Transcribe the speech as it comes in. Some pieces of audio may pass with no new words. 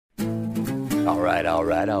All right.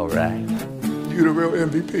 You the real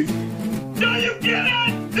MVP. Do you get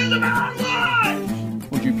it? This is about life!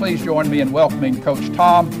 Would you please join me in welcoming Coach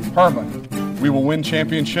Tom Herman? We will win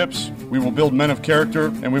championships, we will build men of character,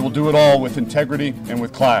 and we will do it all with integrity and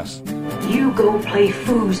with class. You go play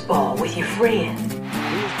foosball with your friends. He's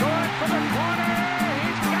going for the corner.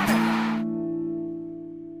 He's got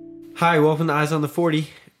it. Hi, welcome to Eyes on the 40.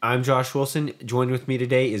 I'm Josh Wilson. Joined with me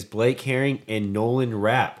today is Blake Herring and Nolan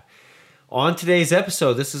Rapp. On today's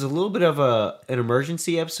episode, this is a little bit of an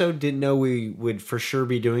emergency episode. Didn't know we would for sure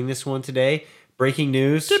be doing this one today. Breaking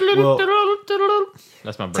news. Well,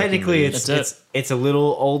 That's my breaking technically, news. it's a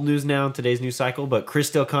little old news now in today's news cycle, but Chris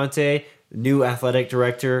Del Conte, new athletic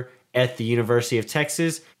director at the University of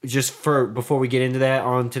Texas. Before we get into that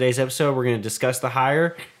on today's episode, we're going to discuss the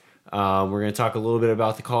hire. We're going to talk a little bit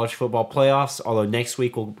about the college football playoffs, although next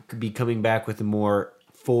week we'll be coming back with a more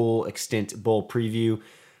full extent bowl preview.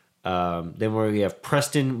 Then we have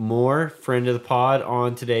Preston Moore, friend of the pod,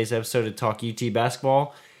 on today's episode to talk UT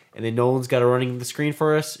basketball. And then Nolan's got a running the screen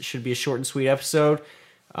for us. Should be a short and sweet episode.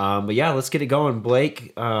 But yeah, let's get it going.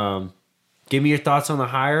 Blake, give me your thoughts on the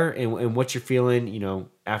hire and what you're feeling,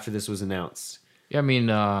 after this was announced. Yeah, I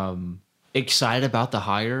mean, excited about the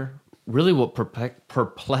hire. Really what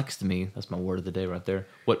perplexed me, that's my word of the day right there,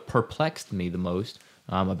 what perplexed me the most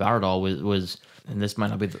about it all was, and this might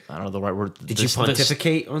not be, the right word. Did you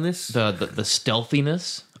pontificate on this? The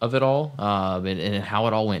stealthiness of it all and how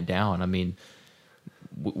it all went down. I mean,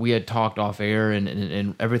 we had talked off air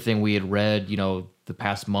and everything we had read, the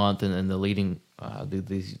past month and the leading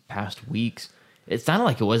these past weeks. It sounded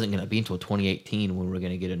like it wasn't going to be until 2018 when we were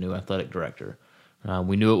going to get a new athletic director.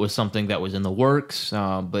 We knew it was something that was in the works,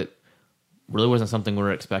 but really wasn't something we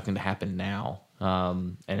were expecting to happen now.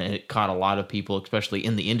 And it caught a lot of people, especially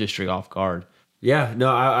in the industry, off guard. Yeah,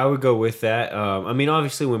 no, I would go with that. I mean,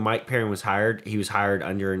 obviously, when Mike Perrin was hired, he was hired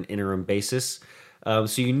under an interim basis. So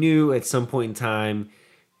you knew at some point in time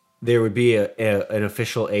there would be an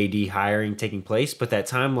official AD hiring taking place, but that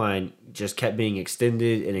timeline just kept being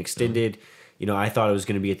extended and extended. I thought it was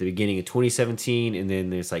going to be at the beginning of 2017, and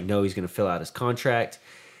then it's like, no, he's going to fill out his contract.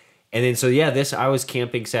 And then, I was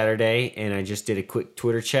camping Saturday, and I just did a quick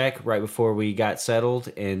Twitter check right before we got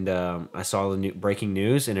settled, and I saw the new breaking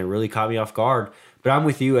news, and it really caught me off guard. But I'm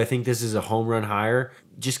with you. I think this is a home run hire.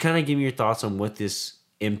 Just kind of give me your thoughts on what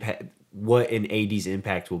an AD's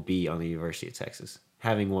impact will be on the University of Texas,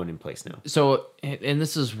 having one in place now. So, and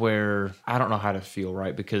this is where I don't know how to feel,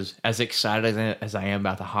 right? Because as excited as I am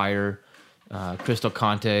about the hire, Chris Del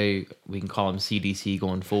Conte, we can call him CDC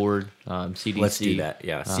going forward. CDC. Let's do that.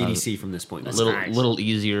 Yeah, CDC from this point. Little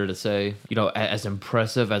easier to say. As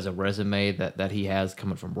impressive as a resume that he has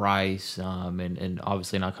coming from Rice, and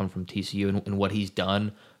obviously not coming from TCU, and what he's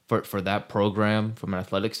done for that program from an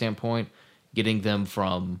athletic standpoint, getting them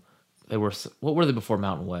from what were they before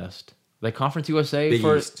Mountain West? They Conference USA Big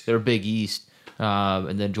first. East. They were Big East,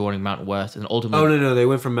 and then joining Mountain West, and ultimately. Oh no, they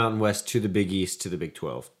went from Mountain West to the Big East to the Big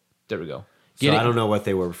 12. There we go. So I don't know what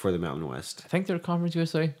they were before the Mountain West. I think they're Conference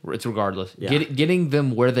USA. It's regardless. Yeah. Getting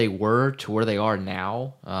them where they were to where they are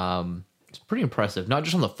now, it's pretty impressive. Not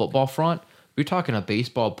just on the football front. We're talking a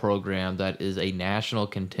baseball program that is a national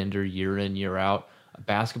contender year in, year out. A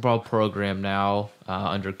basketball program now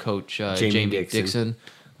under Coach Jamie Dixon.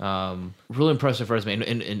 Really impressive resume.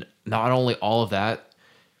 And not only all of that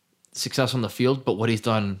success on the field, but what he's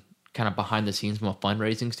done kind of behind the scenes from a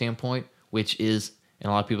fundraising standpoint, which is, and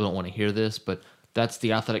a lot of people don't want to hear this, but that's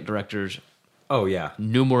the athletic director's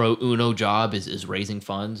numero uno job is raising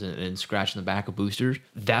funds and scratching the back of boosters.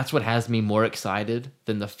 That's what has me more excited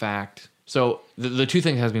than the fact. So the two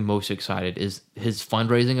things that has me most excited is his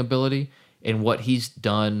fundraising ability and what he's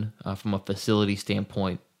done from a facility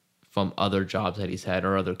standpoint from other jobs that he's had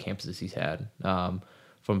or other campuses he's had.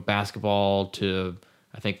 From basketball to,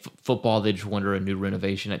 I think, football, they just went under a new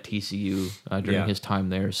renovation at TCU during his time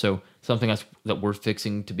there. So something that we're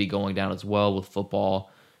fixing to be going down as well with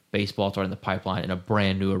football, baseball starting the pipeline, and a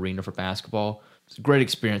brand new arena for basketball. It's a great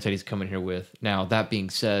experience that he's coming here with. Now, that being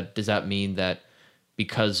said, does that mean that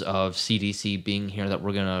because of CDC being here that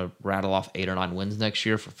we're going to rattle off 8 or 9 wins next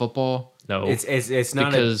year for football? No. It's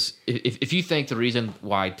not. Because if you think the reason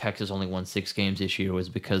why Texas only won 6 games this year was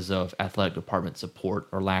because of athletic department support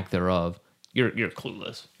or lack thereof, you're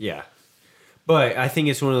clueless. Yeah. But I think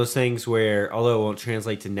it's one of those things where, although it won't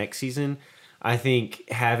translate to next season, I think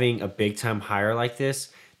having a big-time hire like this,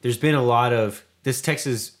 there's been a lot of... This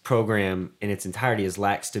Texas program in its entirety has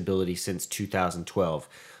lacked stability since 2012.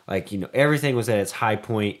 Everything was at its high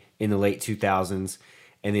point in the late 2000s.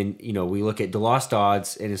 And then, we look at DeLoss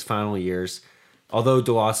Dodds in his final years. Although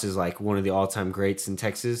DeLoss is like one of the all-time greats in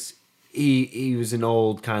Texas, he was an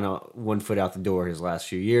old kind of 1 foot out the door his last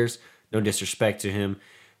few years. No disrespect to him.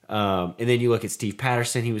 And then you look at Steve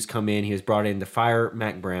Patterson. He was brought in to fire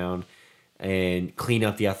Mac Brown and clean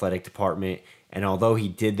up the athletic department. And although he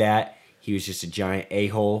did that, he was just a giant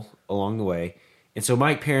a-hole along the way. And so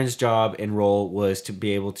Mike Perrin's job and role was to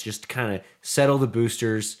be able to just kind of settle the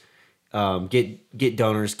boosters, get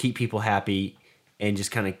donors, keep people happy, and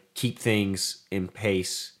just kind of keep things in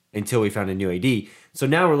pace until we found a new AD. So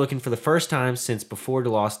now we're looking for the first time since before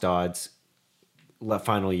DeLoss Dodds'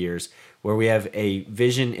 final years, where we have a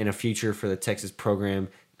vision and a future for the Texas program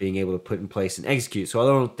being able to put in place and execute. So I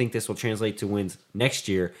don't think this will translate to wins next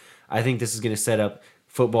year. I think this is going to set up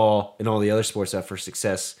football and all the other sports up for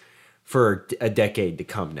success for a decade to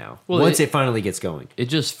come now, once it finally gets going. It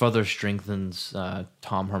just further strengthens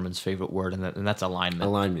Tom Herman's favorite word, and that's alignment.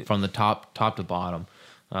 Alignment. From the top to bottom.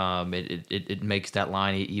 It makes that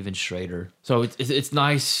line even straighter. So it's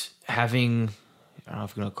nice having, I don't know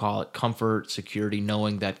if I'm going to call it comfort, security,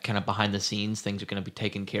 knowing that kind of behind the scenes things are going to be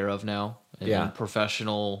taken care of now. And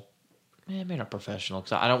professional, maybe not professional,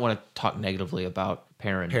 because I don't want to talk negatively about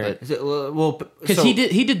Perrin. Because he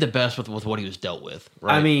did the best with what he was dealt with.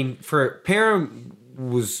 Right? I mean, Perrin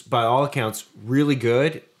was by all accounts really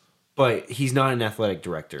good, but he's not an athletic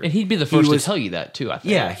director, and he'd be the first to tell you that too. I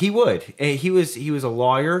think. Yeah, he would. And he was a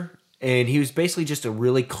lawyer, and he was basically just a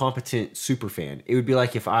really competent super fan. It would be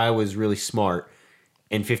like if I was really smart,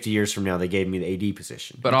 and 50 years from now they gave me the AD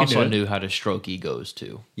position, but also knew how to stroke egos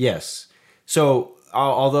too. Yes. So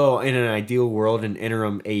although in an ideal world, an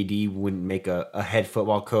interim AD wouldn't make a head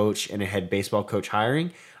football coach and a head baseball coach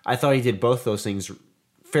hiring, I thought he did both those things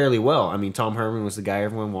fairly well. I mean, Tom Herman was the guy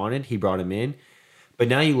everyone wanted. He brought him in. But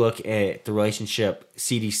now you look at the relationship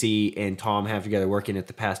CDC and Tom have together working at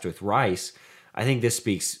the past with Rice. I think this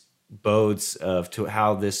speaks bodes to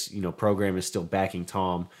how this program is still backing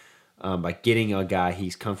Tom by getting a guy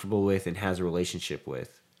he's comfortable with and has a relationship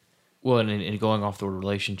with. Well, and going off the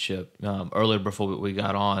relationship, earlier before we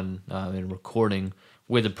got on in recording,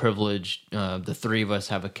 with the privilege, the three of us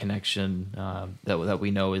have a connection that we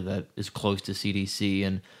know that is close to CDC,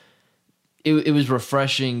 and it was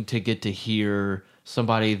refreshing to get to hear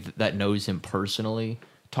somebody that knows him personally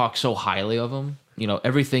talk so highly of him.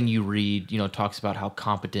 Everything you read, talks about how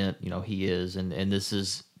competent, he is, and this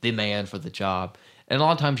is the man for the job. And a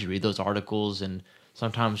lot of times you read those articles, and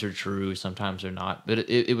sometimes they're true, sometimes they're not. But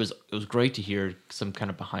it was great to hear some kind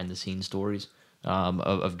of behind the scenes stories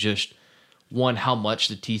of just one, how much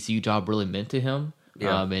the TCU job really meant to him,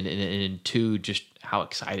 and two, just how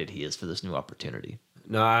excited he is for this new opportunity.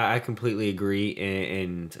 No, I completely agree,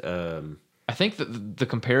 and I think that the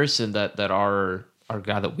comparison that our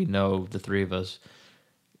guy that we know, the three of us,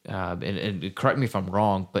 and correct me if I'm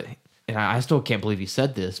wrong, but and I still can't believe he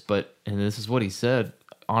said this, and this is what he said,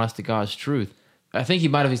 honest to God's truth. I think he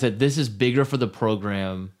might have said this is bigger for the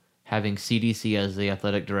program having CDC as the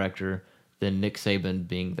athletic director than Nick Saban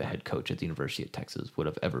being the head coach at the University of Texas would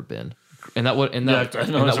have ever been. And that's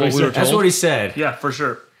what he said. Yeah, for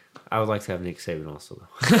sure. I would like to have Nick Saban also, though.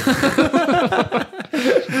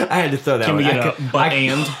 I had to throw that Can one. we get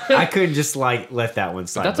I couldn't just let that one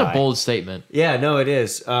slide. That's a bold statement. Yeah, no, it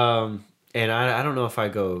is. And I don't know if I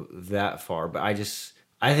go that far, but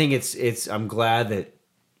I think it's. I'm glad that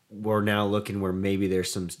we're now looking where maybe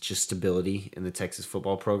there's some just stability in the Texas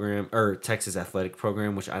football program or Texas athletic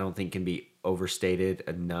program, which I don't think can be overstated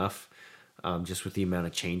enough, just with the amount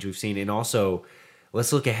of change we've seen. And also,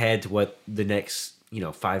 let's look ahead to what the next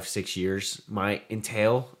 5-6 years might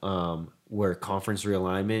entail, where conference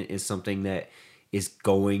realignment is something that is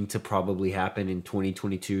going to probably happen in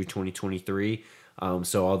 2022, 2023.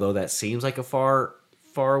 So although that seems like a far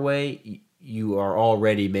away, you are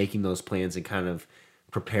already making those plans and kind of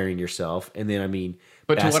preparing yourself. And then,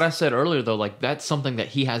 but to what I said earlier, though, that's something that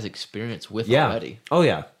he has experience with already. Oh,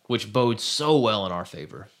 yeah. Which bodes so well in our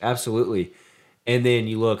favor. Absolutely. And then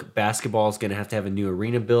you look, basketball is going to have a new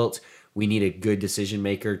arena built. We need a good decision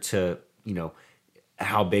maker to,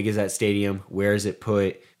 how big is that stadium? Where is it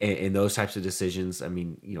put? And those types of decisions.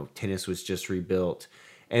 Tennis was just rebuilt.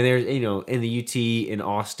 And there's, in the UT in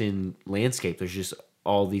Austin landscape, there's just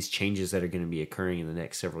all these changes that are going to be occurring in the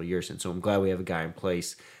next several years. And so I'm glad we have a guy in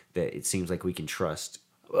place that it seems like we can trust.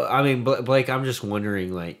 Blake, I'm just wondering,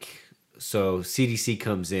 so CDC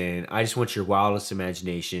comes in. I just want your wildest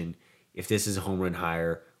imagination. If this is a home run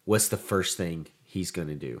hire, what's the first thing he's going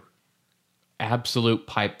to do? Absolute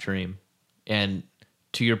pipe dream. And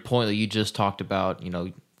to your point that you just talked about,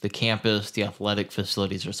 the campus, the athletic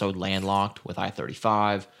facilities are so landlocked with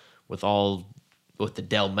I-35, with the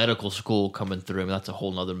Dell Medical School coming through. That's a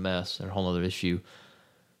whole nother mess and a whole nother issue.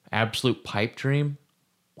 Absolute pipe dream.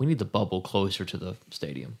 we need the bubble closer to the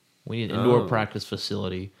stadium. We need an indoor practice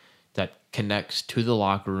facility that connects to the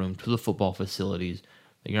locker room, to the football facilities.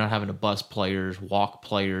 That you're not having to bus players, walk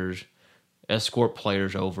players, escort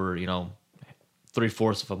players over,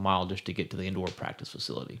 3/4 of a mile just to get to the indoor practice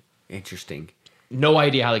facility. Interesting. No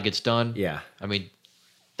idea how that gets done. Yeah. I mean,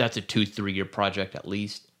 that's a 2-3 year project at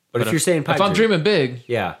least. But if you're saying pipe if I'm dream, dreaming big,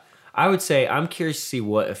 yeah, I would say I'm curious to see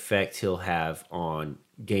what effect he'll have on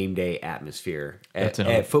game day atmosphere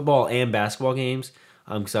at football and basketball games.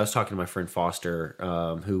 Because I was talking to my friend Foster,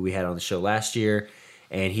 who we had on the show last year,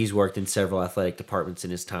 and he's worked in several athletic departments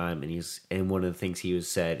in his time, and one of the things he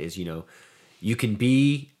said is, you can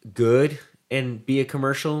be good and be a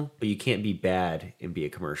commercial, but you can't be bad and be a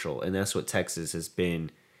commercial, and that's what Texas has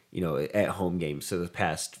been, at home games for the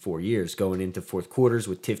past 4 years, going into fourth quarters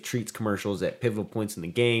with Tiff Treats commercials at pivotal points in the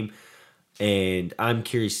game, and I'm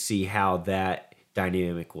curious to see how that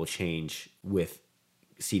dynamic will change with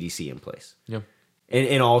CDC in place. Yeah.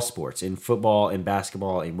 In all sports, in football, in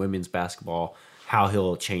basketball, in women's basketball, how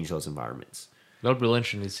he'll change those environments. That'll be real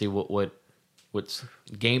interesting to see what's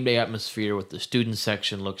game day atmosphere, what the student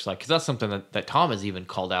section looks like. Because that's something that Tom has even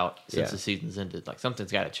called out since the season's ended. Like,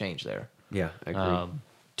 something's got to change there. Yeah, I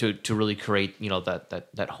agree. To really create,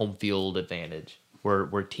 that home field advantage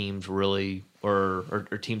where teams really or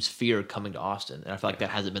teams fear coming to Austin. And I feel like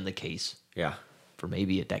that hasn't been the case. Yeah. For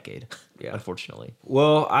maybe a decade, yeah. Unfortunately.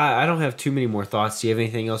 Well, I don't have too many more thoughts. Do you have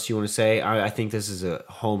anything else you want to say? I think this is a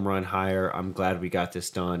home run hire. I'm glad we got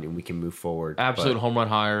this done and we can move forward. Absolute home run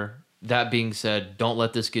hire. That being said, don't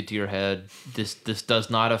let this get to your head. This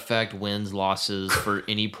does not affect wins, losses for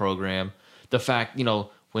any program. The fact,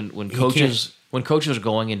 when coaches are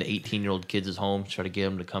going into 18-year-old kids' homes to try to get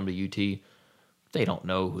them to come to UT, they don't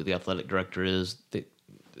know who the athletic director is.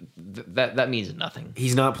 That means nothing.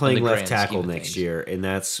 He's not playing left tackle next year, and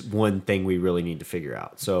that's one thing we really need to figure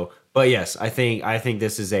out. So, but yes, I think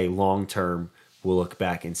this is a long term. We'll look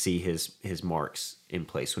back and see his marks in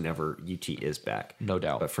place whenever UT is back. No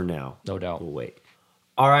doubt. But for now, no doubt, we'll wait.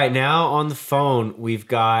 All right, now on the phone we've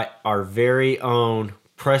got our very own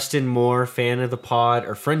Preston Moore, fan of the pod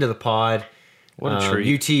or friend of the pod. What a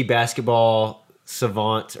treat! UT basketball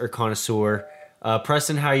savant or connoisseur.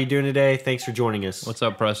 Preston, how are you doing today? Thanks for joining us. What's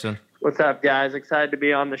up, Preston? What's up, guys? Excited to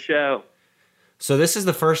be on the show. So this is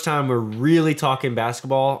the first time we're really talking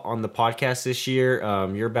basketball on the podcast this year.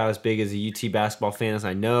 You're about as big as a UT basketball fan as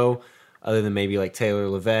I know, other than maybe like Taylor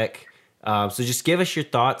Levesque. So just give us your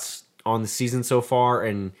thoughts on the season so far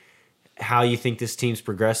and how you think this team's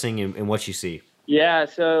progressing and what you see. Yeah,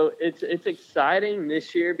 so it's exciting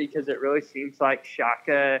this year because it really seems like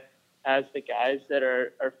Shaka has the guys that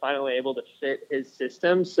are finally able to fit his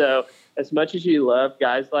system. So as much as you love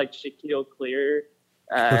guys like Shaquille Clear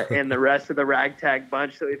and the rest of the ragtag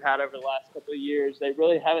bunch that we've had over the last couple of years, they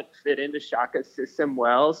really haven't fit into Shaka's system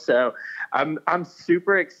well. So I'm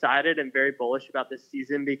super excited and very bullish about this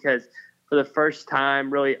season because for the first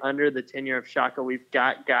time really under the tenure of Shaka, we've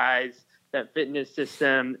got guys that fit in his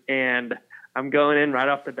system, and I'm going in right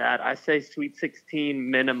off the bat. I say Sweet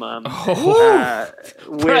 16 minimum.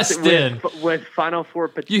 Preston. With Final Four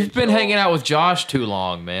potential. You've been hanging out with Josh too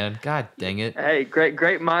long, man. God dang it. Hey,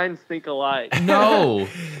 great minds think alike. No.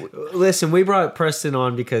 Listen, we brought Preston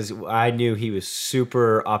on because I knew he was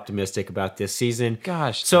super optimistic about this season.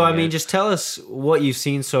 Gosh. So, I mean, just tell us what you've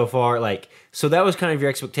seen so far. So that was kind of your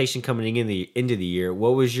expectation coming into the year.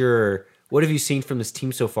 What have you seen from this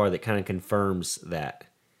team so far that kind of confirms that?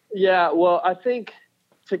 Yeah, well, I think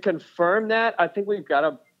to confirm that, I think we've got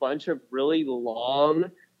a bunch of really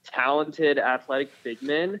long, talented, athletic big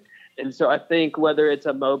men. And so I think whether it's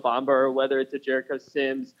a Mo Bamba or whether it's a Jericho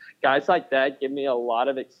Sims, guys like that give me a lot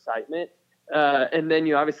of excitement. And then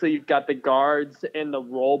you've got the guards and the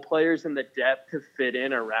role players and the depth to fit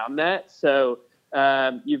in around that. So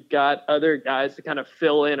you've got other guys to kind of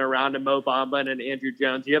fill in around a Mo Bamba and an Andrew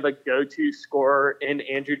Jones. You have a go-to scorer in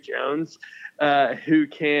Andrew Jones who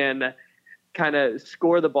can kind of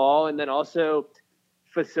score the ball and then also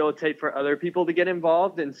facilitate for other people to get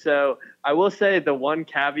involved. And so I will say the one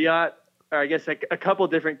caveat, or I guess a couple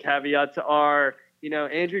different caveats are,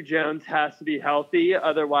 Andrew Jones has to be healthy.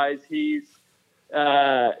 Otherwise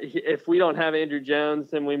if we don't have Andrew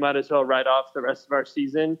Jones, then we might as well write off the rest of our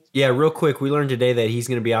season. Yeah, real quick, we learned today that he's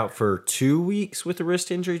going to be out for 2 weeks with a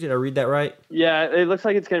wrist injury. Did I read that right? Yeah, it looks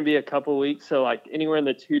like it's going to be a couple weeks, so like anywhere in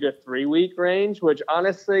the 2 to 3 week range, which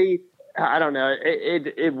honestly, I don't know.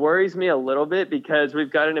 It worries me a little bit because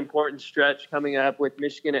we've got an important stretch coming up with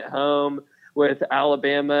Michigan at home, with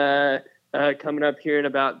Alabama coming up here in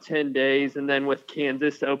about 10 days, and then with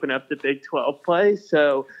Kansas to open up the Big 12 play.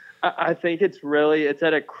 So I think it's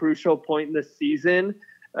at a crucial point in the season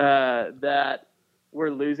that we're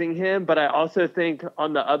losing him. But I also think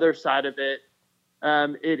on the other side of it,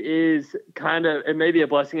 it may be a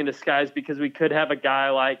blessing in disguise because we could have a guy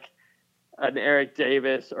like an Eric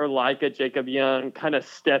Davis or like a Jacob Young kind of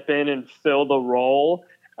step in and fill the role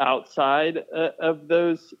outside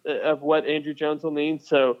of what Andrew Jones will need.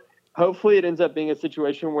 So hopefully it ends up being a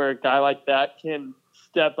situation where a guy like that can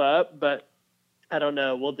step up, but I don't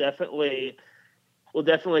know. We'll definitely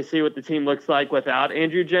see what the team looks like without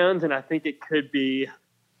Andrew Jones, and I think it could be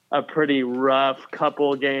a pretty rough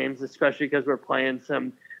couple games, especially because we're playing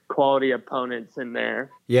some quality opponents in there.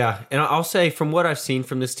 Yeah, and I'll say from what I've seen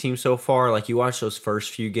from this team so far, like you watch those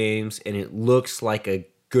first few games, and it looks like a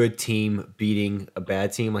good team beating a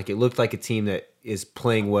bad team. Like it looked like a team that is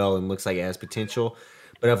playing well and looks like it has potential.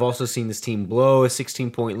 But I've also seen this team blow a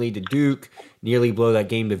 16-point lead to Duke, nearly blow that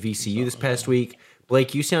game to VCU this past week.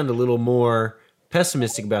 Blake, you sound a little more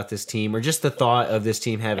pessimistic about this team, or just the thought of this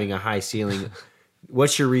team having a high ceiling.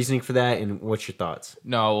 What's your reasoning for that, and what's your thoughts?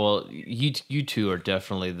 No, well, you two are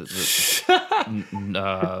definitely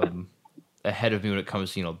ahead of me when it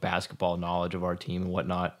comes to basketball knowledge of our team and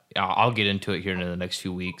whatnot. I'll get into it here in the next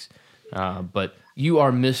few weeks. But you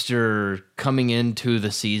are Mr. coming into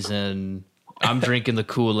the season, I'm drinking the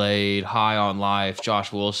Kool-Aid, high on life,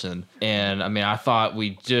 Josh Wilson. And I mean, I thought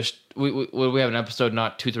we have an episode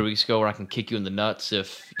not 2-3 weeks ago where I can kick you in the nuts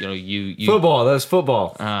if you football. That was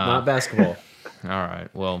football, not basketball. All right.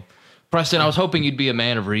 Well, Preston, I was hoping you'd be a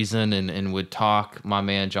man of reason and would talk my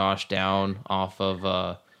man Josh down off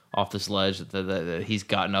this ledge that he's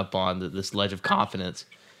gotten up on, this ledge of confidence.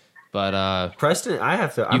 But Preston,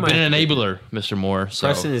 you've been an enabler, Mr. Moore. So.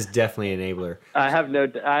 Preston is definitely an enabler. I have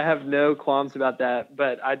no qualms about that,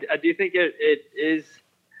 but I do think it is.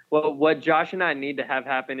 Well, what Josh and I need to have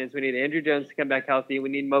happen is we need Andrew Jones to come back healthy. We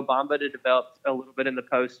need Mo Bamba to develop a little bit in the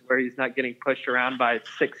post where he's not getting pushed around by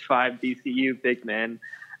 6'5" VCU big men.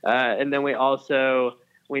 And then we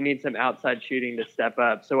need some outside shooting to step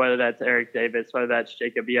up. So whether that's Eric Davis, whether that's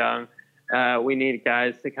Jacob Young, we need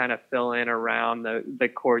guys to kind of fill in around the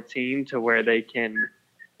core team to where they can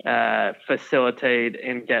facilitate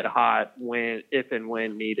and get hot if and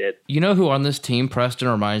when needed. You know who on this team, Preston,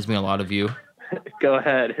 reminds me a lot of you? Go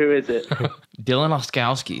ahead. Who is it? Dylan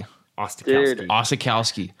Ostkowski.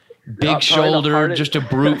 Ostkowski. Big shoulder, just a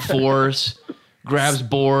brute force. Grabs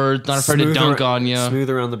boards, not afraid to dunk on you. Smooth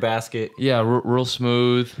around the basket. Yeah, real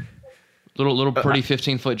smooth. Little pretty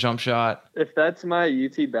 15-foot jump shot. If that's my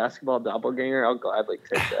UT basketball doppelganger, I'll gladly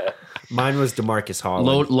take that. Mine was DeMarcus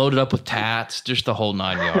Holland. Loaded up with tats, just the whole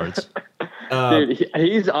 9 yards. Dude,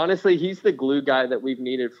 he's the glue guy that we've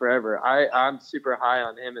needed forever. I'm super high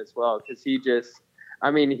on him as well because even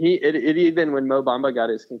when Mo Bamba got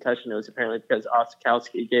his concussion, it was apparently because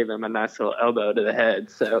Ostkowski gave him a nice little elbow to the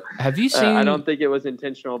head. So have you seen? I don't think it was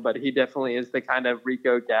intentional, but he definitely is the kind of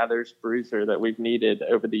Rico Gathers bruiser that we've needed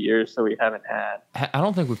over the years, so we haven't had. I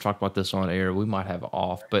don't think we've talked about this on air. We might have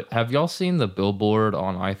off, but have y'all seen the billboard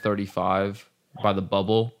on I-35 by the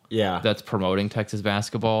bubble? Yeah, that's promoting Texas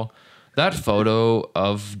basketball. That photo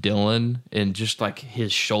of Dylan and just like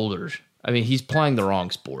his shoulders. I mean, he's playing the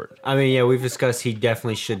wrong sport. I mean, yeah, we've discussed he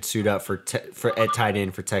definitely should suit up for at tight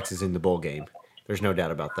end for Texas in the bowl game. There's no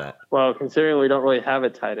doubt about that. Well, considering we don't really have a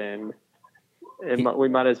tight end, we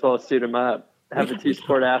might as well suit him up. Have a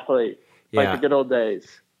two-sport athlete like the good old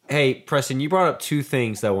days. Hey, Preston, you brought up two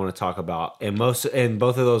things that I want to talk about, and both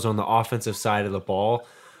of those on the offensive side of the ball.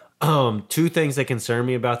 Two things that concern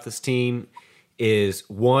me about this team is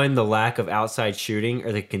one, the lack of outside shooting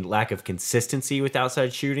or the lack of consistency with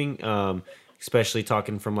outside shooting, especially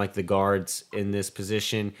talking from like the guards in this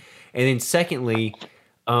position. And then secondly,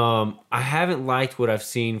 I haven't liked what I've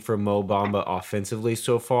seen from Mo Bamba offensively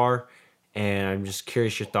so far, and I'm just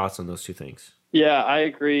curious your thoughts on those two things. Yeah, I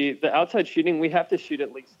agree. The outside shooting, we have to shoot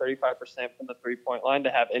at least 35% from the three-point line to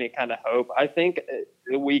have any kind of hope. I think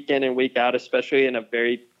week in and week out, especially in a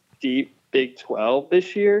very deep Big 12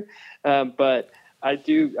 this year. But I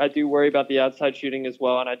do worry about the outside shooting as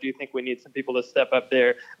well, and I do think we need some people to step up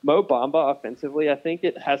there. Mo Bamba offensively, I think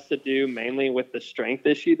it has to do mainly with the strength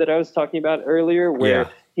issue that I was talking about earlier, where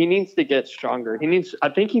he needs to get stronger. I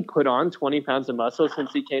think he put on 20 pounds of muscle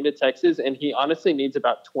since he came to Texas, and he honestly needs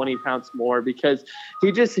about 20 pounds more because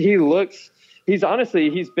he's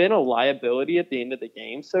been a liability at the end of the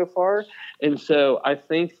game so far. And so I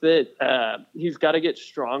think that he's got to get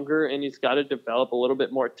stronger and he's got to develop a little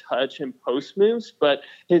bit more touch and post moves. But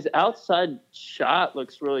his outside shot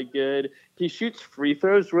looks really good. He shoots free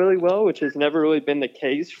throws really well, which has never really been the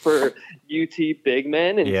case for UT big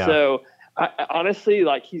men. And so I honestly,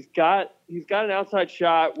 like he's got an outside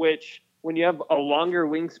shot, which when you have a longer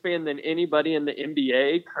wingspan than anybody in the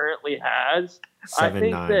NBA currently has, I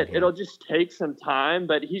think it'll just take some time,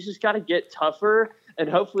 but he's just got to get tougher. And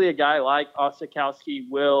hopefully a guy like Osakowski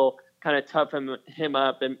will kind of toughen him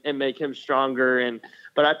up and make him stronger.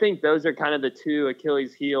 But I think those are kind of the two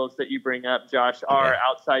Achilles heels that you bring up, Josh, are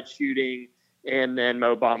outside shooting and then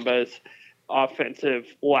Mo Bamba's offensive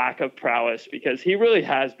lack of prowess, because he really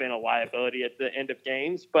has been a liability at the end of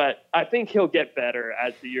games. But I think he'll get better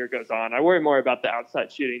as the year goes on. I worry more about the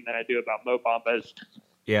outside shooting than I do about Mo Bamba's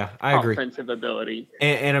offensive ability.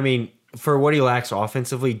 And I mean, for what he lacks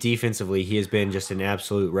offensively, defensively, he has been just an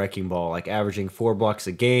absolute wrecking ball, like averaging 4 blocks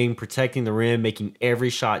a game, protecting the rim, making every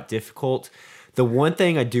shot difficult. The one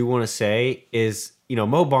thing I do want to say is,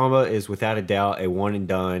 Mo Bamba is without a doubt a one and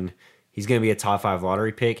done. He's going to be a top 5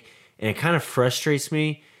 lottery pick. And it kind of frustrates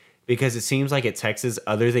me because it seems like at Texas,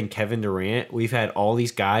 other than Kevin Durant, we've had all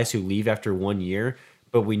these guys who leave after 1 year,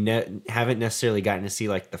 but we haven't necessarily gotten to see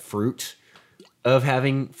like the fruit of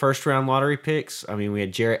having first-round lottery picks. I mean, we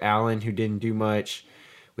had Jarrett Allen, who didn't do much.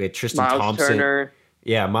 We had Tristan Thompson. Turner.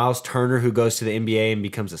 Yeah, Miles Turner, who goes to the NBA and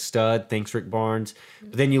becomes a stud. Thanks, Rick Barnes.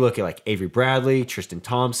 But then you look at like Avery Bradley, Tristan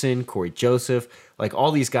Thompson, Corey Joseph, like all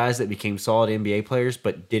these guys that became solid NBA players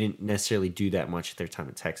but didn't necessarily do that much at their time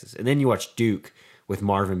in Texas. And then you watch Duke with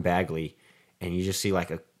Marvin Bagley, and you just see like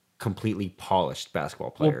a completely polished basketball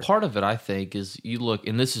player. Well, part of it, I think, is you look,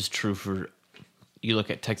 and this is true for, you look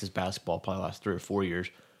at Texas basketball probably the last 3 or 4 years,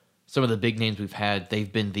 some of the big names we've had,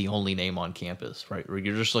 they've been the only name on campus, right? Where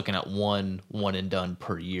you're just looking at one and done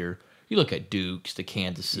per year. You look at Dukes, the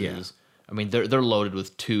Kansases. Yeah. I mean, they're loaded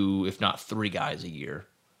with 2, if not 3 guys a year.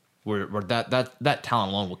 Where that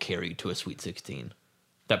talent alone will carry you to a Sweet 16.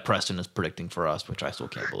 That Preston is predicting for us, which I still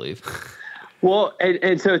can't believe. Well,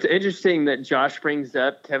 and so it's interesting that Josh brings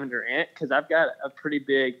up Kevin Durant, because I've got a pretty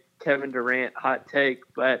big Kevin Durant hot take,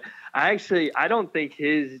 but I don't think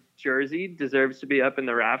his jersey deserves to be up in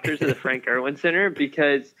the rafters of the Frank Irwin Center,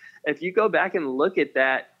 because if you go back and look at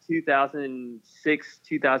that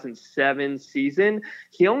 2006-2007 season,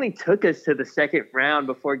 he only took us to the second round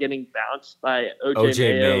before getting bounced by OJ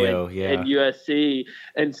Mayo and USC.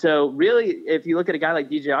 And so really, if you look at a guy like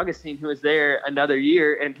DJ Augustine, who was there another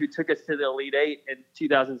year and who took us to the Elite Eight in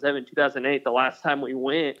 2007, 2008, the last time we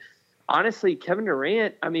went, honestly, Kevin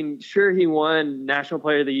Durant, I mean, sure, he won National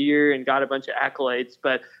Player of the Year and got a bunch of accolades,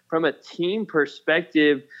 but from a team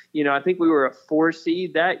perspective, I think we were a 4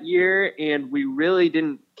 seed that year, and we really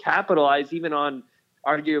didn't capitalize even on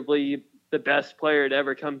arguably the best player to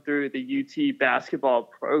ever come through the UT basketball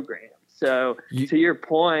program. So to your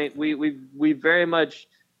point, we very much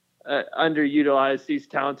underutilized these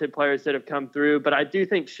talented players that have come through, but I do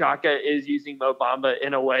think Shaka is using Mo Bamba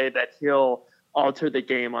in a way that he'll alter the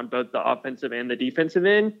game on both the offensive and the defensive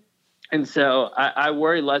end. And so I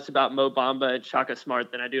worry less about Mo Bamba and Shaka Smart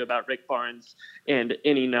than I do about Rick Barnes and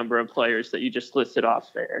any number of players that you just listed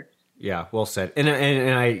off there. Yeah, well said. And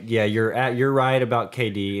you're right about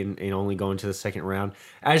KD and only going to the second round.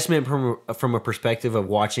 I just meant from a perspective of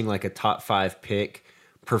watching like a top 5 pick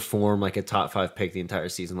perform like a top 5 pick the entire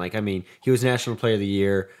season. Like, I mean, he was National Player of the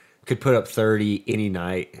Year, could put up 30 any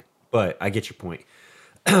night, but I get your point.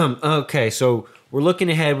 Okay, so we're looking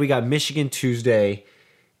ahead. We got Michigan Tuesday,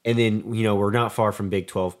 and then we're not far from Big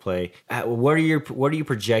 12 play. What are you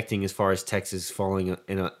projecting as far as Texas falling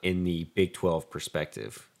in the Big 12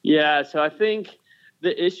 perspective? Yeah, so I think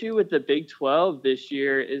the issue with the Big 12 this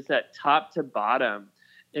year is that top to bottom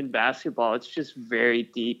in basketball, it's just very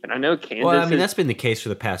deep. And I know Kansas. Well, I mean, that's been the case for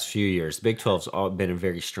the past few years. The Big 12's been a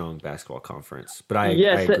very strong basketball conference. But I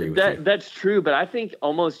agree with you. That's true. But I think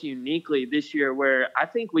almost uniquely this year, where I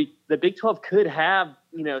think the Big 12 could have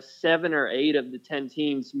 7 or 8 of the 10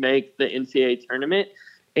 teams make the NCAA tournament.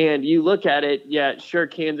 And you look at it, yeah, sure,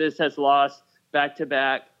 Kansas has lost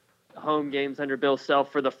back-to-back home games under Bill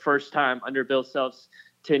Self for the first time under Bill Self's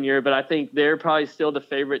tenure, but I think they're probably still the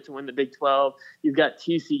favorite to win the Big 12. You've got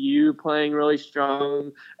TCU playing really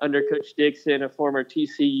strong under Coach Dixon, a former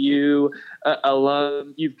TCU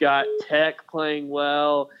alum. You've got Tech playing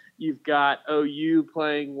well. You've got OU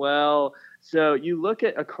playing well. So you look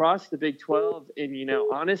at across the Big 12, and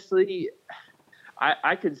honestly,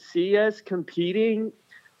 I could see us competing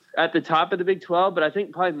at the top of the Big 12, but I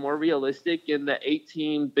think probably more realistic in the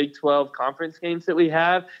 18 Big 12 conference games that we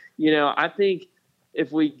have. I think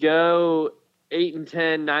if we go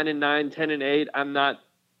 8-10, 9-9, 10-8, I'm not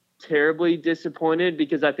terribly disappointed,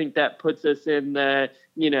 because I think that puts us in the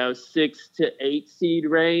 6 to 8 seed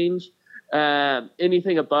range.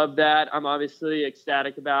 Anything above that, I'm obviously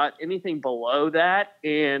ecstatic about. Anything below that,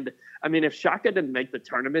 and I mean, if Shaka didn't make the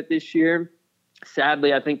tournament this year,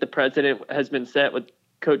 sadly, I think the president has been set with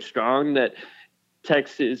Coach Strong that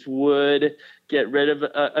Texas would get rid of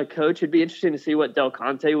a coach. It'd be interesting to see what Del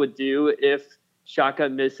Conte would do if Shaka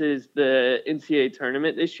misses the NCAA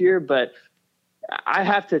tournament this year, but I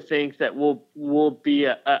have to think that we'll be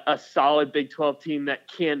a solid Big 12 team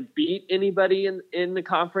that can beat anybody in the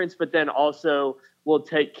conference, but then also will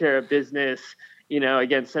take care of business,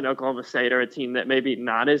 against an Oklahoma State or a team that maybe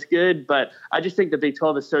not as good. But I just think the Big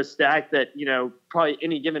 12 is so stacked that, probably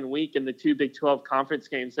any given week in the 2 Big 12 conference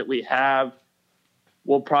games that we have,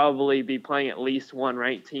 we'll probably be playing at least one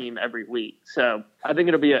ranked team every week. So I think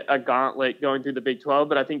it'll be a gauntlet going through the Big 12,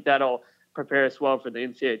 but I think that'll prepare us well for the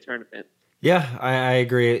NCAA tournament. Yeah, I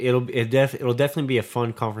agree. It'll definitely be a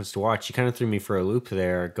fun conference to watch. You kind of threw me for a loop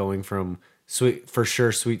there, going from Sweet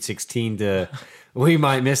 16 to we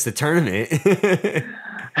might miss the tournament.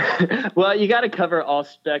 Well, you got to cover all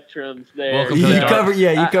spectrums there. You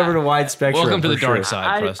covered a wide spectrum. Welcome to the dark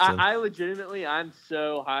side, Preston. I legitimately, I'm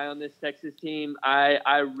so high on this Texas team.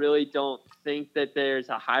 I really don't think that there's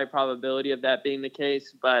a high probability of that being the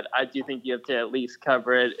case, but I do think you have to at least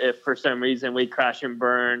cover it if for some reason we crash and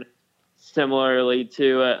burn similarly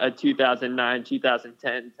to a 2009,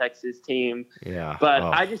 2010 Texas team. Yeah.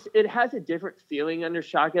 But it has a different feeling under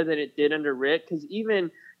Shaka than it did under Rick, because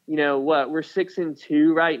even, we're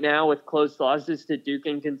 6-2 right now with close losses to Duke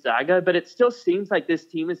and Gonzaga, but it still seems like this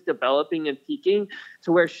team is developing and peaking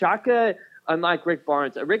to where Shaka, unlike Rick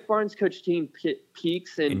Barnes, a Rick Barnes coach team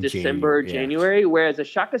peaks in December, January, whereas a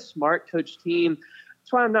Shaka Smart coach team,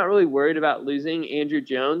 that's why I'm not really worried about losing Andrew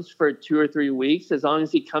Jones for 2 or 3 weeks as long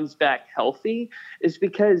as he comes back healthy, is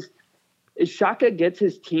because Shaka gets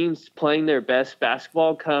his teams playing their best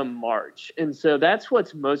basketball come March. And so that's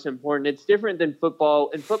what's most important. It's different than football.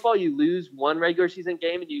 In football, you lose one regular season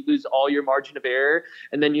game and you lose all your margin of error,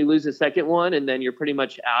 and then you lose a second one and then you're pretty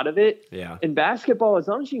much out of it. Yeah. In basketball, as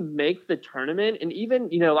long as you make the tournament, and even,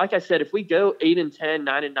 like I said, if we go 8-10,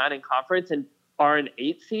 9-9 in conference and are an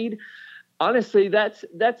 8 seed, honestly, that's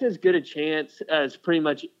as good a chance as pretty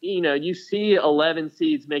much, you see 11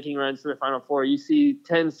 seeds making runs to the Final Four. You see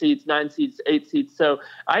 10 seeds, 9 seeds, 8 seeds. So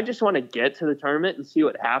I just want to get to the tournament and see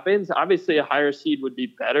what happens. Obviously, a higher seed would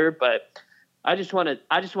be better, but I just want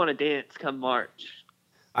to dance come March.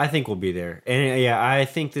 I think we'll be there. And, I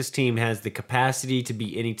think this team has the capacity to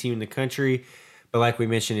beat any team in the country. But like we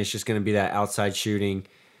mentioned, it's just going to be that outside shooting.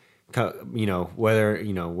 Whether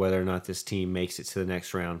or not this team makes it to the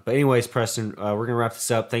next round. But anyways, Preston, we're gonna wrap this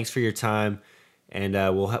up. Thanks for your time, and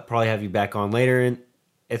we'll probably have you back on later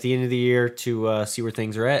at the end of the year to see where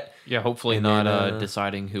things are at. Yeah, hopefully not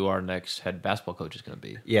deciding who our next head basketball coach is going to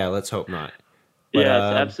be. Yeah, let's hope not. But, yes,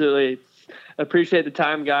 absolutely. Appreciate the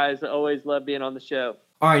time, guys. Always love being on the show.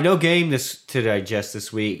 All right, no game to digest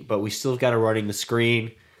this week, but we still got a running the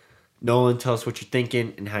screen. Nolan, tell us what you're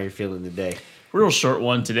thinking and how you're feeling today. Real short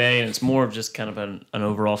one today, and it's more of just kind of an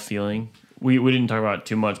overall feeling. We didn't talk about it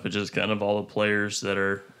too much, but just kind of all the players that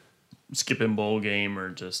are skipping bowl game,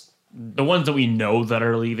 or just the ones that we know that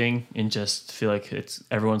are leaving, and just feel like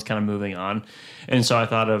everyone's kind of moving on. And so I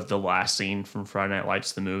thought of the last scene from Friday Night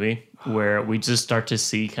Lights, the movie, where we just start to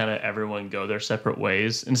see kind of everyone go their separate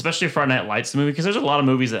ways, and especially Friday Night Lights, the movie, because there's a lot of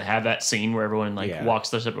movies that have that scene where everyone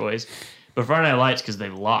walks their separate ways. But Friday Night Lights, because they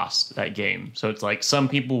lost that game. So it's like some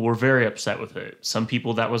people were very upset with it. Some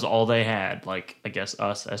people, that was all they had, like, I guess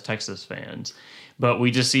us as Texas fans. But we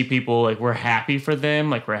just see people, like, we're happy for them.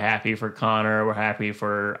 Like, we're happy for Connor. We're happy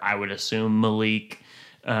for, I would assume, Malik,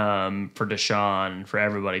 for Deshaun, for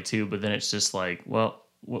everybody, too. But then it's just like, well,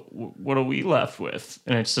 what are we left with?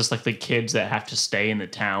 And it's just like the kids that have to stay in the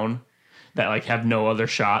town that, like, have no other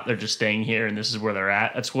shot. They're just staying here, and this is where they're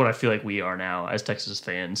at. That's what I feel like we are now as Texas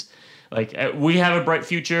fans. Like, we have a bright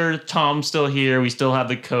future. Tom's still here. We still have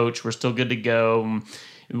the coach. We're still good to go.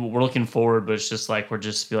 We're looking forward, but it's just like we're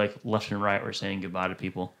just feel like left and right we're saying goodbye to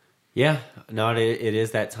people. Yeah, no, it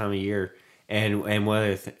is that time of year. And one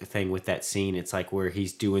other thing with that scene, it's like where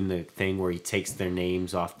he's doing the thing where he takes their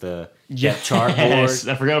names off the chartboard.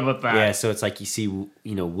 I forgot about that. Yeah, so it's like you see,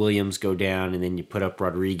 Williams go down, and then you put up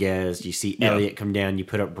Rodriguez. You see Elliott come down, you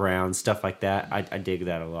put up Brown, stuff like that. I dig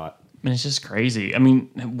that a lot. I mean, it's just crazy. I mean,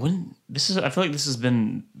 I feel like this has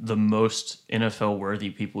been the most NFL worthy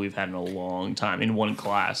people we've had in a long time in one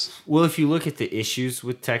class. Well, if you look at the issues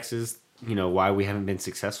with Texas, why we haven't been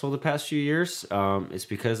successful the past few years, it's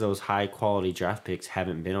because those high quality draft picks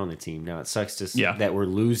haven't been on the team. Now it sucks to see that we're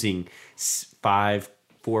losing 4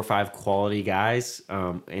 or 5 quality guys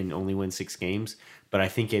and only win 6 games. But I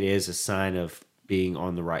think it is a sign of being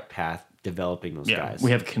on the right path, developing those guys. We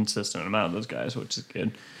have a consistent amount of those guys, which is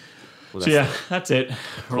good. Well, that's it.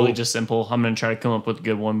 Cool. Really just simple. I'm going to try to come up with a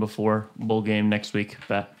good one before bowl game next week.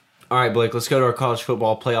 Bet. All right, Blake, let's go to our college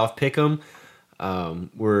football playoff pick'em.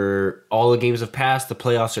 We're all the games have passed. The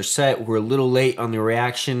playoffs are set. We're a little late on the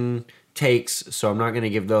reaction takes, so I'm not going to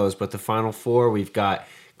give those. But the final four, we've got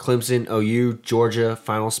Clemson, OU, Georgia,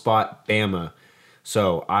 final spot, Bama.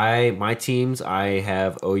 So my teams, I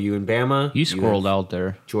have OU and Bama. You squirreled out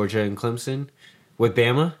there. Georgia and Clemson with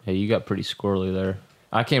Bama. Hey, you got pretty squirrely there.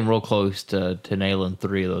 I came real close to nailing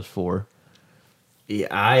 3 of those 4. Yeah,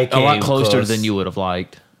 I came a lot closer close. than you would have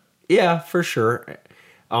liked. Yeah, for sure.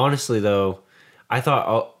 Honestly, though, I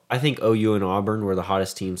think OU and Auburn were the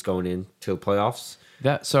hottest teams going into the playoffs.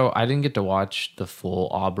 So I didn't get to watch the full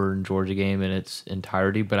Auburn Georgia game in its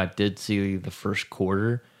entirety, but I did see the first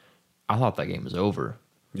quarter. I thought that game was over.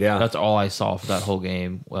 Yeah, that's all I saw for that whole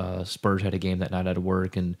game. Spurs had a game that night at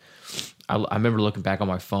work, and I remember looking back on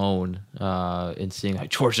my phone and seeing like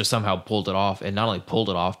Georgia somehow pulled it off, and not only pulled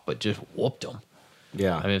it off, but just whooped them.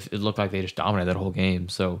 Yeah, I mean, it looked like they just dominated that whole game.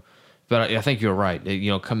 So, but I think you're right.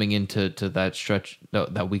 Coming into that stretch,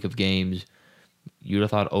 that week of games, you'd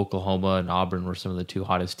have thought Oklahoma and Auburn were some of the 2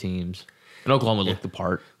 hottest teams, and Oklahoma looked the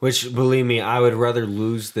part. Which, believe me, I would rather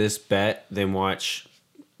lose this bet than watch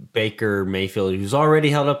Baker Mayfield, who's already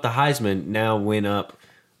held up the Heisman, now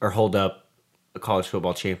hold up a college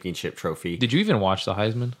football championship trophy. Did you even watch the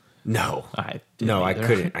Heisman? No, I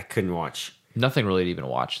couldn't. I couldn't watch. Nothing really to even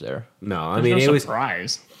watch there. No, I There's mean, no it was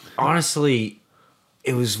surprise. Honestly,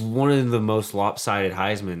 it was one of the most lopsided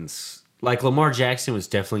Heismans. Like, Lamar Jackson was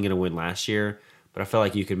definitely going to win last year, but I felt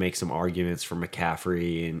like you could make some arguments for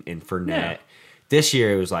McCaffrey and Fournette. Yeah. This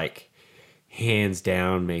year, it was like, hands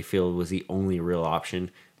down, Mayfield was the only real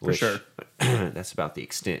option. For sure. That's about the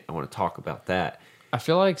extent I want to talk about that. I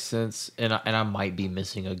feel like and I might be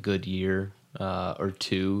missing a good year or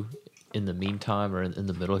 2 in the meantime or in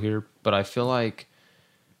the middle here, but I feel like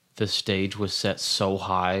the stage was set so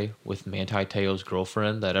high with Manti Te'o's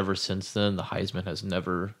girlfriend that ever since then the Heisman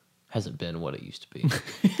hasn't been what it used to be.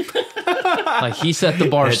 Like, he set the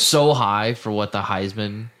bar so high for what the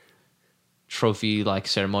Heisman trophy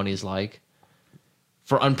ceremony is like.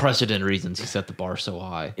 For unprecedented reasons, he set the bar so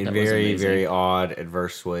high. In very, very odd,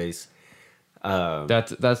 adverse ways.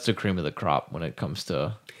 That's the cream of the crop when it comes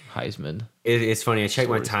to Heisman. It's funny. I checked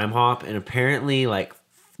my time hop, and apparently,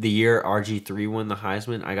 the year RG3 won the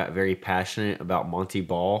Heisman, I got very passionate about Monty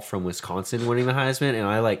Ball from Wisconsin winning the Heisman, and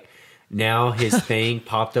I now his thing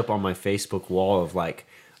popped up on my Facebook wall of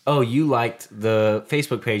oh, you liked the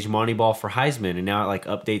Facebook page Monty Ball for Heisman, and now it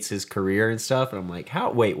updates his career and stuff, and I'm like,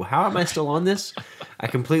 how am I still on this? I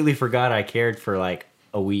completely forgot I cared for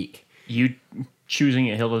a week. You choosing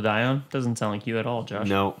a hill to die on doesn't sound like you at all, Josh.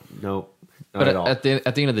 No, not but at all. At the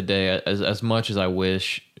end of the day, as much as I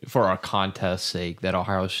wish for our contest's sake that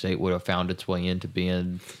Ohio State would have found its way into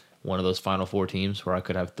being one of those Final Four teams where I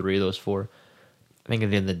could have 3 of those 4, I think at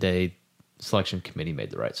the end of the day, selection committee made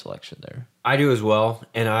the right selection there. I do as well,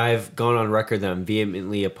 and I've gone on record that I'm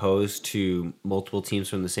vehemently opposed to multiple teams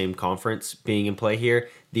from the same conference being in play here.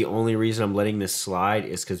 The only reason I'm letting this slide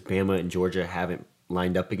is because Bama and Georgia haven't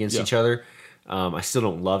lined up against each other. I still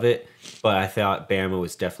don't love it, but I thought Bama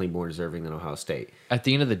was definitely more deserving than Ohio State. At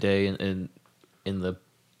the end of the day, in the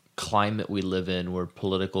climate we live in, where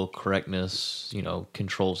political correctness,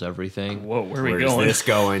 controls everything. Whoa, where are we Where's going? this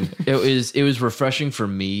going? It was refreshing for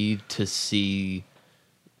me to see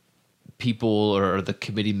people or the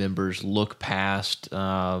committee members look past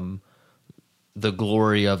the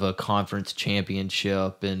glory of a conference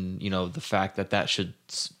championship and the fact that should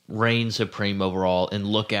reign supreme overall, and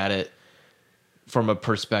look at it from a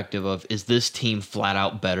perspective of, is this team flat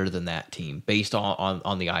out better than that team based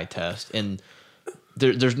on the eye test? And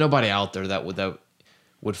there's nobody out there that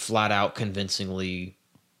would flat out convincingly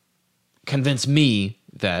convince me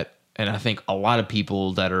that, and I think a lot of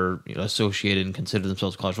people that are associated and consider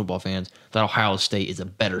themselves college football fans, that Ohio State is a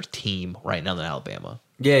better team right now than Alabama.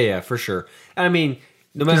 Yeah, for sure. I mean,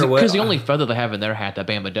 no matter what, because the only feather they have in their hat that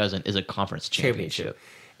Bama doesn't is a conference championship.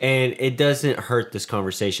 And it doesn't hurt this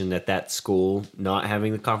conversation that school not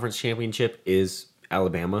having the conference championship is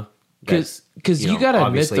Alabama. Because you got to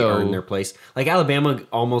admit, though, earn their place. Alabama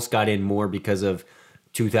almost got in more because of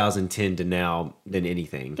 2010 to now than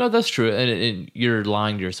anything. No, that's true, and you're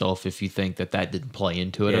lying to yourself if you think that didn't play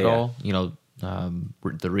into it at all.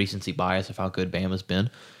 The recency bias of how good Bama's been.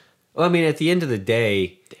 Well, I mean, at the end of the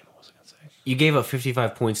day, you gave up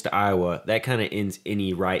 55 points to Iowa. That kind of ends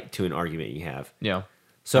any right to an argument you have. Yeah.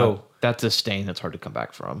 So that's a stain that's hard to come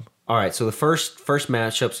back from. All right, so the first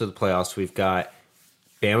matchups of the playoffs, we've got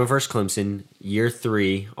Bama versus Clemson, year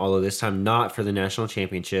 3, although this time not for the national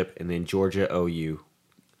championship, and then Georgia OU.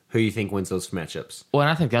 Who do you think wins those matchups? Well,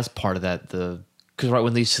 and I think that's part of the because right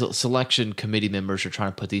when these selection committee members are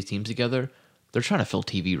trying to put these teams together, they're trying to fill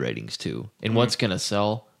TV ratings too. And what's going to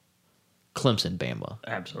sell? Clemson, Bama.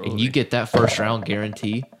 Absolutely. And you get that first round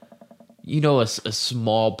guarantee. A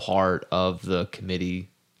small part of the committee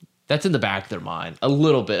that's in the back of their mind a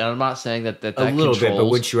little bit. And I'm not saying that a little bit, but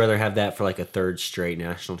would you rather have that for like a third straight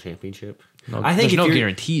national championship? No, I think there's no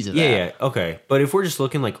guarantees of that. Yeah, okay. But if we're just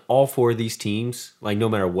looking like all 4 of these teams, like no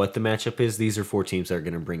matter what the matchup is, these are 4 teams that are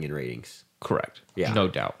going to bring in ratings. Correct. Yeah, no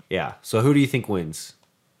doubt. Yeah. So who do you think wins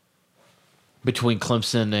between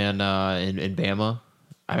Clemson and Bama?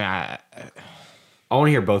 I mean, I want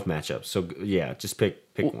to hear both matchups. So yeah, just pick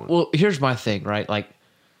one. Well, here's my thing, right? Like,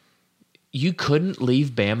 you couldn't leave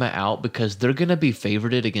Bama out because they're going to be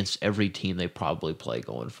favorited against every team they probably play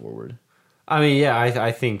going forward. I mean, yeah,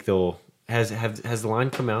 I think they'll. Has the line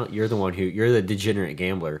come out? You're the degenerate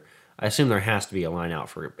gambler. I assume there has to be a line out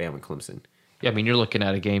for Bama Clemson. Yeah, I mean, you're looking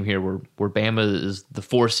at a game here where Bama is the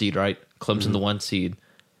 4 seed, right? Clemson the 1 seed.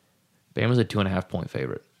 Bama's a 2.5 point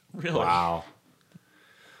favorite. Really? Wow.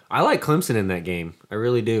 I like Clemson in that game. I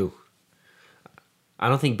really do. I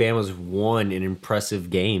don't think Bama's won an impressive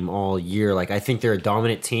game all year. Like, I think they're a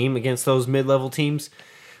dominant team against those mid-level teams,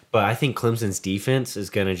 but I think Clemson's defense is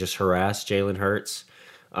going to just harass Jalen Hurts.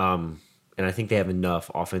 And I think they have enough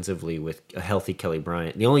offensively with a healthy Kelly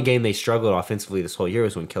Bryant. The only game they struggled offensively this whole year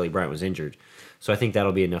was when Kelly Bryant was injured. So I think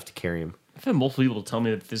that'll be enough to carry him. I've had multiple people tell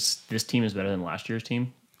me that this team is better than last year's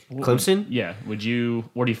team. Clemson? Yeah. Where do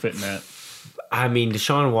you fit in that? I mean,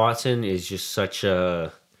 Deshaun Watson is just such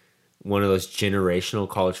one of those generational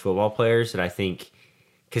college football players that I think,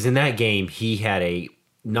 because in that game, he had a,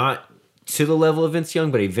 not to the level of Vince Young,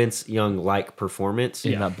 but a Vince Young-like performance.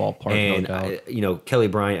 In that ballpark, and, no doubt. Kelly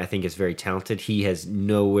Bryant, I think, is very talented. He has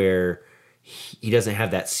nowhere, he doesn't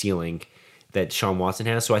have that ceiling that Deshaun Watson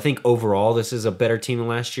has. So I think overall, this is a better team than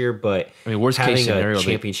last year, but I mean, worst having case scenario, a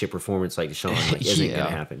championship performance like Deshaun isn't going to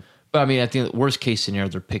happen. But I mean, at the worst case scenario,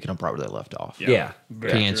 they're picking up right where they left off. Yeah.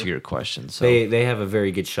 To answer your question. So they have a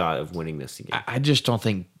very good shot of winning this game. I just don't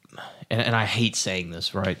think, and I hate saying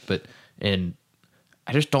this, right? And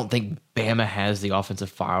I just don't think Bama has the offensive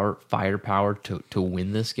firepower to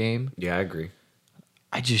win this game. Yeah, I agree.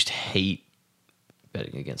 I just hate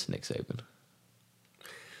betting against Nick Saban.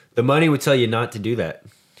 The money would tell you not to do that.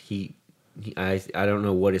 I don't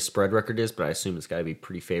know what his spread record is, but I assume it's got to be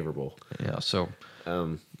pretty favorable. Yeah, so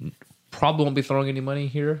probably won't be throwing any money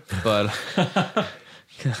here, but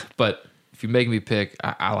but if you make me pick,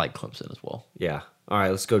 I like Clemson as well. Yeah. All right,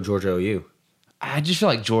 let's go Georgia OU. I just feel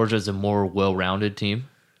like Georgia is a more well-rounded team.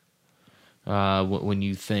 When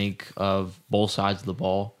you think of both sides of the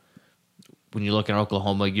ball, when you look at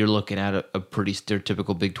Oklahoma, you're looking at a pretty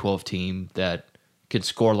stereotypical Big 12 team that can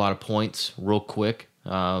score a lot of points real quick,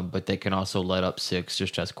 but they can also let up 6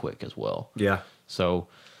 just as quick as well. Yeah. So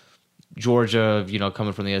Georgia,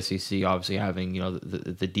 coming from the SEC, obviously having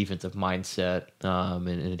the defensive mindset and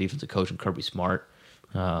a defensive coach in Kirby Smart.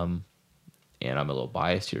 And I'm a little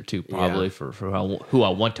biased here too, probably for who I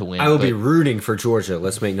want to win. I will be rooting for Georgia.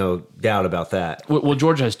 Let's make no doubt about that. Well,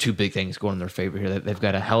 Georgia has 2 big things going in their favor here. They've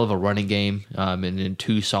got a hell of a running game and then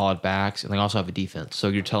 2 solid backs, and they also have a defense. So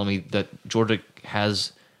you're telling me that Georgia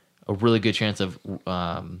has a really good chance of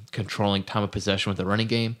controlling time of possession with the running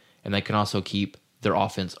game, and they can also keep their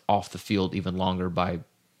offense off the field even longer by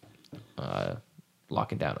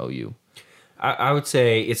locking down OU. I would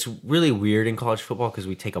say it's really weird in college football because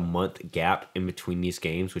we take a month gap in between these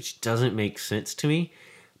games, which doesn't make sense to me.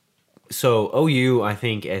 So OU, I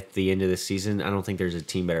think at the end of the season, I don't think there's a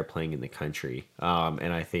team better playing in the country.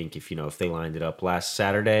 And I think if they lined it up last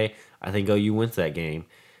Saturday, I think OU wins that game.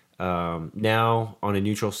 Now on a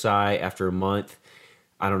neutral site after a month,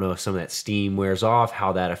 I don't know if some of that steam wears off,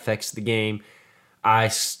 how that affects the game. I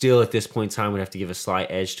still, at this point in time, would have to give a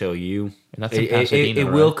slight edge to OU. And that's in Pasadena, it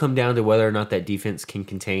right? will come down to whether or not that defense can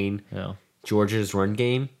contain Georgia's run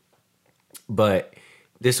game. But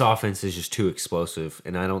this offense is just too explosive.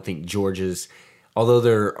 And I don't think Georgia's, although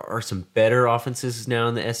there are some better offenses now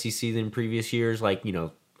in the SEC than previous years, like,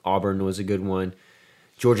 Auburn was a good one.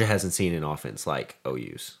 Georgia hasn't seen an offense like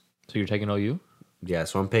OU's. So you're taking OU? Yeah,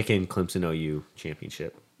 so I'm picking Clemson OU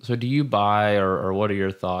championship. So do you buy, or what are your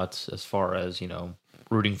thoughts as far as,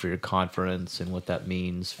 rooting for your conference and what that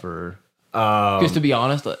means for... Because to be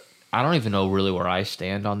honest, I don't even know really where I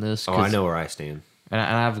stand on this. I know where I stand. And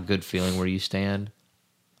I have a good feeling where you stand.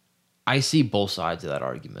 I see both sides of that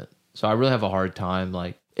argument. So I really have a hard time.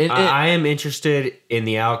 I am interested in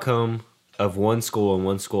the outcome of one school and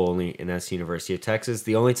one school only, and that's the University of Texas.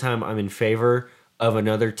 The only time I'm in favor of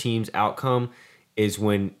another team's outcome is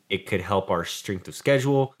when it could help our strength of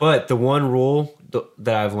schedule. But the one rule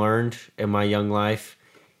that I've learned in my young life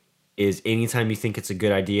is anytime you think it's a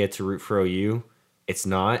good idea to root for OU, it's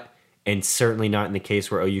not. And certainly not in the case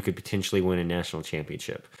where OU could potentially win a national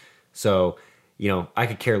championship. So, I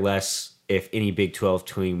could care less if any Big 12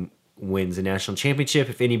 team wins a national championship,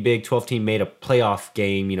 if any Big 12 team made a playoff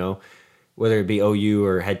game, whether it be OU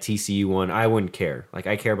or had TCU won, I wouldn't care. Like,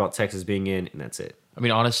 I care about Texas being in, and that's it. I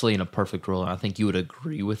mean, honestly, in a perfect world, and I think you would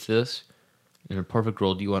agree with this, in a perfect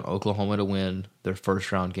world, you want Oklahoma to win their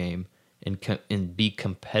first-round game and be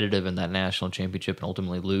competitive in that national championship and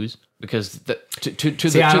ultimately lose? Because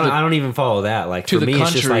I don't even follow that. Like, for me,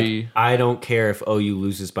 it's just like, I don't care if OU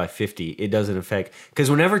loses by 50. It doesn't affect.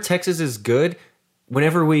 Because whenever Texas is good,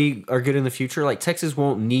 whenever we are good in the future, like, Texas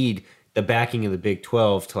won't need the backing of the Big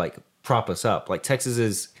 12 to, like, prop us up. Like, Texas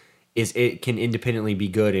is it can independently be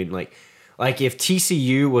good. And, like if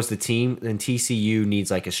TCU was the team, then TCU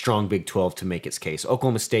needs, like, a strong Big 12 to make its case.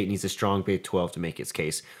 Oklahoma State needs a strong Big 12 to make its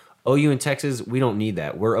case. OU and Texas, we don't need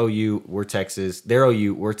that. We're OU, we're Texas. They're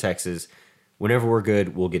OU, we're Texas. Whenever we're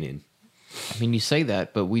good, we'll get in. I mean, you say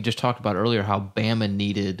that, but we just talked about earlier how Bama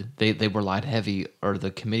needed, they relied heavy, or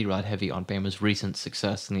the committee relied heavy on Bama's recent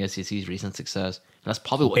success and the SEC's recent success. And that's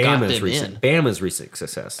probably what got them in. Bama's recent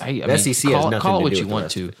success. I mean, the SEC has nothing call to it what do you with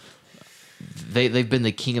want to. They've been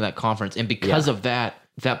the king of that conference, and because of that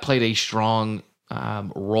played a strong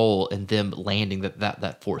role in them landing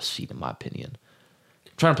that fourth seed, in my opinion.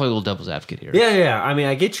 I'm trying to play a little devil's advocate here. Yeah. I mean,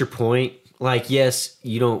 I get your point. Like, yes,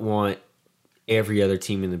 you don't want every other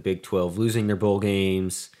team in the Big 12 losing their bowl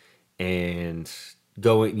games and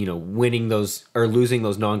winning those or losing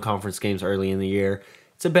those non-conference games early in the year.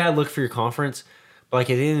 It's a bad look for your conference. But, like,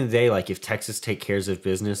 at the end of the day, like, if Texas take care of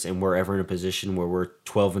business and we're ever in a position where we're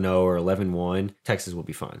 12-0 or 11-1, Texas will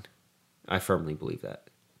be fine. I firmly believe that.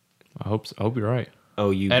 I hope you're right.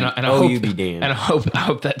 OU be damned. And I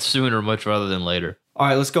hope that's sooner much rather than later. All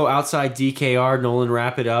right, let's go outside DKR. Nolan,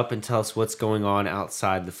 wrap it up and tell us what's going on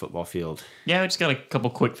outside the football field. Yeah, we just got a couple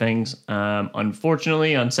quick things.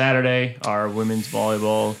 Unfortunately, on Saturday, our women's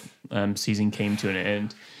volleyball season came to an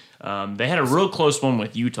end. They had a real close one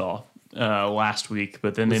with Utah last week,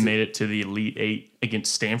 but then they made it to the Elite Eight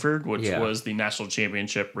against Stanford, which was the national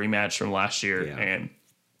championship rematch from last year, and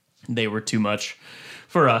they were too much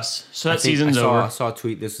for us. So that season's over. I saw a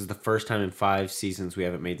tweet. This is the first time in 5 seasons we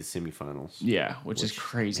haven't made the semifinals. Yeah, which is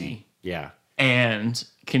crazy. Yeah. And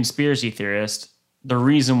conspiracy theorist, the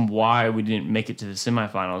reason why we didn't make it to the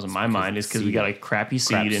semifinals in my mind is because we got a crappy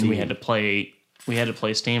seed and we had to play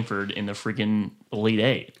Stanford in the freaking Elite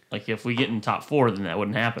Eight. Like, if we get in top 4, then that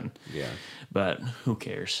wouldn't happen. Yeah. But who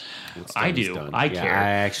cares? I do. I care. I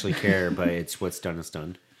actually care, but it's what's done is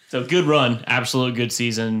done. So good run. Absolute good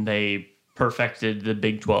season. They perfected the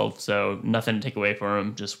Big 12, so nothing to take away from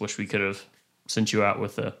them. Just wish we could have sent you out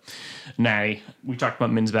with a natty. We talked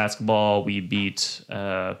about men's basketball. We beat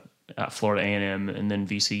Florida A&M and then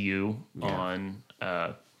VCU on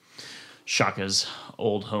Shaka's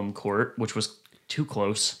old home court, which was too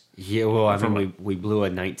close. Yeah, well, I mean, we blew a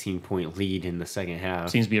 19-point lead in the second half.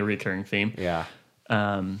 Seems to be a recurring theme. Yeah.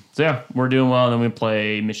 So, yeah, we're doing well. And then we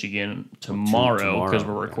play Michigan tomorrow because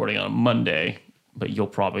we're recording on Monday. But you'll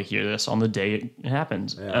probably hear this on the day it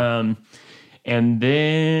happens. Yeah. And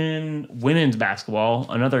then women's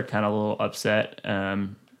basketball, another kind of little upset.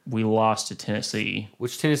 We lost to Tennessee.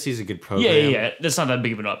 Which Tennessee's a good program. Yeah. That's not that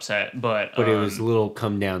big of an upset. But it was a little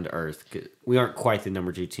come down to earth. We aren't quite the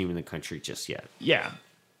number 2 team in the country just yet. Yeah.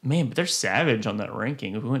 Man, but they're savage on that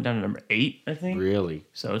ranking. We went down to number 8, I think. Really?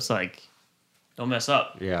 So it's like, don't mess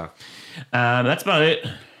up. Yeah. That's about it.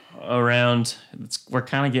 Around, we're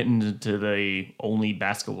kind of getting into the only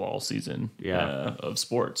basketball season of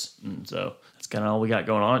sports. And so that's kind of all we got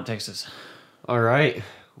going on in Texas. All right.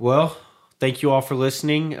 Well, thank you all for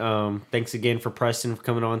listening. Thanks again for Preston for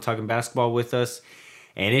coming on talking basketball with us.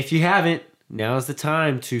 And if you haven't, now's the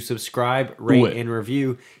time to subscribe, rate, and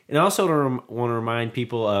review. And I also want to remind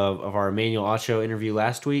people of our Emmanuel Acho interview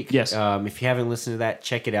last week. Yes. If you haven't listened to that,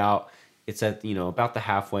 check it out. It's at about the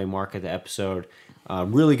halfway mark of the episode.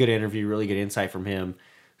 Really good interview, really good insight from him.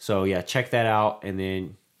 So, yeah, check that out. And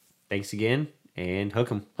then thanks again, and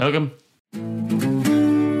hook 'em. Hook 'em.